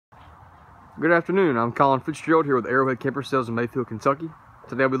Good afternoon, I'm Colin Fitzgerald here with Arrowhead Camper Sales in Mayfield, Kentucky.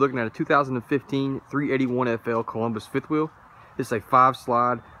 Today I'll be looking at a 2015 381 FL Columbus fifth wheel. This is a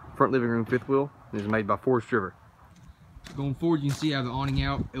 5-slide front living room fifth wheel. It is made by Forest River. Going forward, you can see I have the awning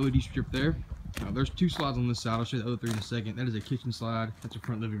out LED strip there. There's 2 slides on this side. I'll show you the other 3 in a second. That is a kitchen slide. That's a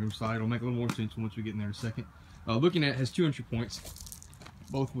front living room slide. It'll make a little more sense once we get in there in a second. Looking at it, has 2 entry points,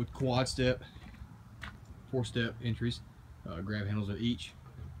 both with quad step, 4-step entries, grab handles at each,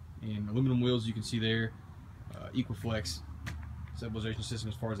 and aluminum wheels you can see there, Equiflex stabilization system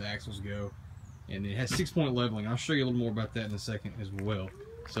as far as the axles go, and it has 6-point leveling. I'll show you a little more about that in a second as well.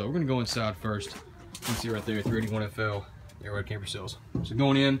 So we're going to go inside first. You can see right there 381 FL Arrowhead Camper Sales. So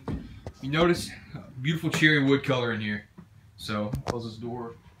going in, you notice beautiful cherry wood color in here. So close this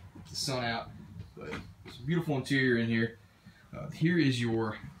door, get the sun out, but it's a beautiful interior in here. Here is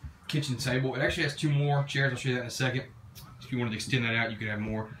your kitchen table. It actually has 2 more chairs. I'll show you that in a second. If you wanted to extend that out, you could have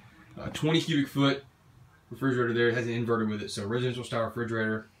more. 20 cubic foot refrigerator there. It has an inverter with it, so residential style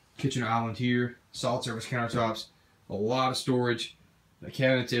refrigerator. Kitchen island here, solid surface countertops, a lot of storage, the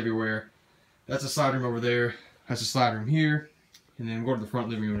cabinets everywhere. That's a slide room over there. That's a slide room here, and then we'll go to the front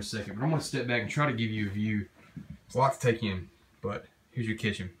living room in a second. But I'm going to step back and try to give you a view. It's a lot to take in, but here's your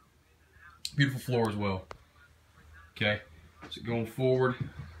kitchen. Beautiful floor as well. Okay, so going forward,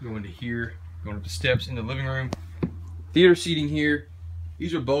 go into here, going up the steps in the living room. Theater seating here.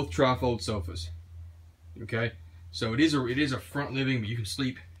 These are both trifold sofas. Okay, so it is a front living, but you can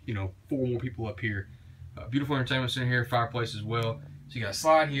sleep, 4 more people up here. Beautiful entertainment center here, fireplace as well. So you got a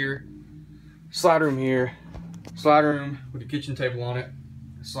slide here, slide room here, slide room with a kitchen table on it,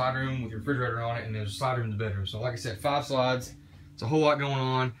 a slide room with your refrigerator on it, and there's a slide room in the bedroom. So like I said, 5 slides. It's a whole lot going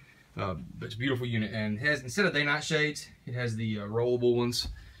on, but it's a beautiful unit. And it has, instead of day-night shades, it has the rollable ones.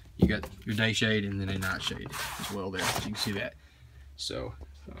 You got your day shade and then a night shade as well there, so you can see that. So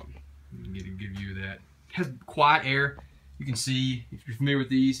get a good view of that. It has quiet air. You can see, if you're familiar with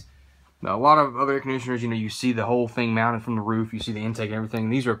these. Now, a lot of other air conditioners, you see the whole thing mounted from the roof. You see the intake and everything.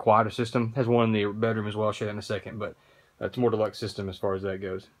 These are a quieter system. It has one in the bedroom as well. I'll show you that in a second, but it's a more deluxe system as far as that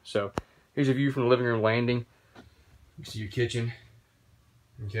goes. So here's a view from the living room landing. You see your kitchen.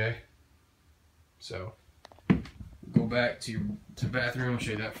 Okay. So go back to bathroom. I'll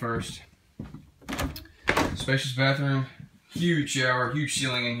show you that first. Spacious bathroom. Huge shower, huge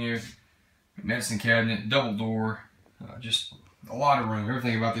ceiling in here, medicine cabinet, double door, just a lot of room.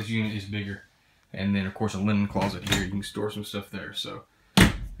 Everything about this unit is bigger. And then of course a linen closet here, you can store some stuff there. So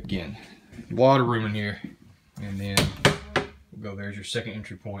again, a lot of room in here. And then we'll go, there's your second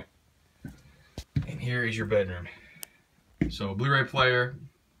entry point. And here is your bedroom. So Blu-ray player,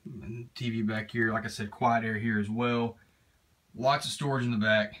 TV back here, like I said, quiet air here as well. Lots of storage in the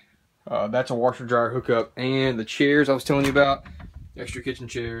back. That's a washer dryer hookup, and the chairs I was telling you about, extra kitchen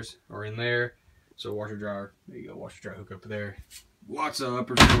chairs are in there. So washer dryer, there you go, washer dryer hookup there. Lots of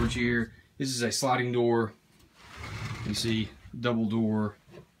upper storage here. This is a sliding door. You see double door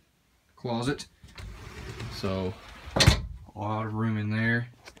closet. So a lot of room in there.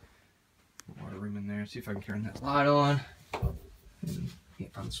 A lot of room in there. See if I can turn that light on.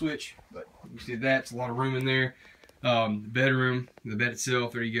 Can't find the switch, but you see that's a lot of room in there. Bedroom, the bed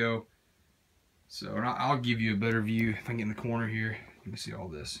itself, there you go. So and I'll give you a better view if I can get in the corner here. You can see all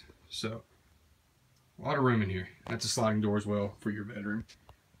this. So a lot of room in here. That's a sliding door as well for your bedroom.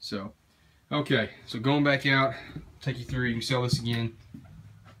 So okay, so going back out, take you through. You can see all this again.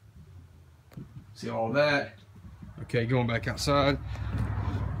 See all that. Okay, going back outside.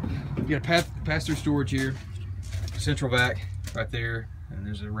 You got a pass-through storage here. Central vac right there, and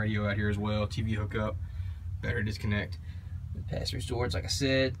there's a radio out here as well. TV hookup. Battery disconnect. Pass-through storage, like I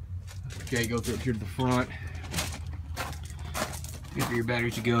said. Okay, go through up here to the front. Get your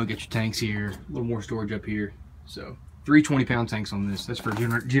batteries to go. Get your tanks here. A little more storage up here. So 3 20-pound tanks on this. That's for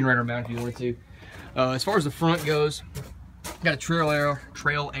generator mount if you want to. As far as the front goes, got a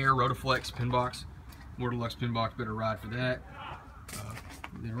Trail Air Rotaflex pin box. More deluxe pin box. Better ride for that.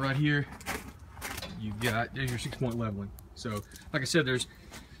 Then right here, you've got, there's your 6-point leveling. So like I said, there's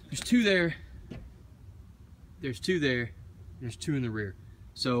 2 there. There's 2 there, there's 2 in the rear.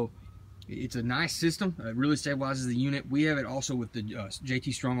 So it's a nice system. It really stabilizes the unit. We have it also with the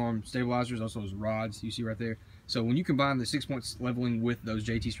JT strong arm stabilizers, also those rods you see right there. So when you combine the 6-point leveling with those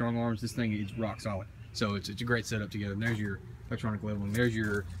JT strong arms, this thing is rock solid. So it's a great setup together. And there's your electronic leveling. There's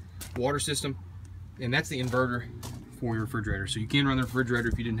your water system, and that's the inverter for your refrigerator. So you can run the refrigerator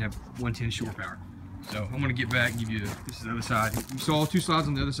if you didn't have 110 shore power. So I'm gonna get back and give you, this is the other side. You saw 2 slides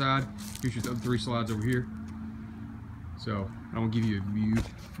on the other side. Here's your other 3 slides over here. So I'm gonna give you a view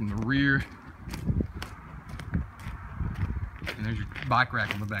from the rear. And there's your bike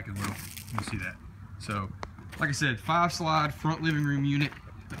rack on the back as well. You'll see that. So, like I said, 5-slide front living room unit.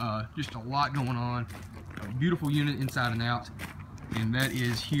 Just a lot going on. A beautiful unit inside and out. And that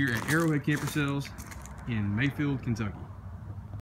is here at Arrowhead Camper Sales in Mayfield, Kentucky.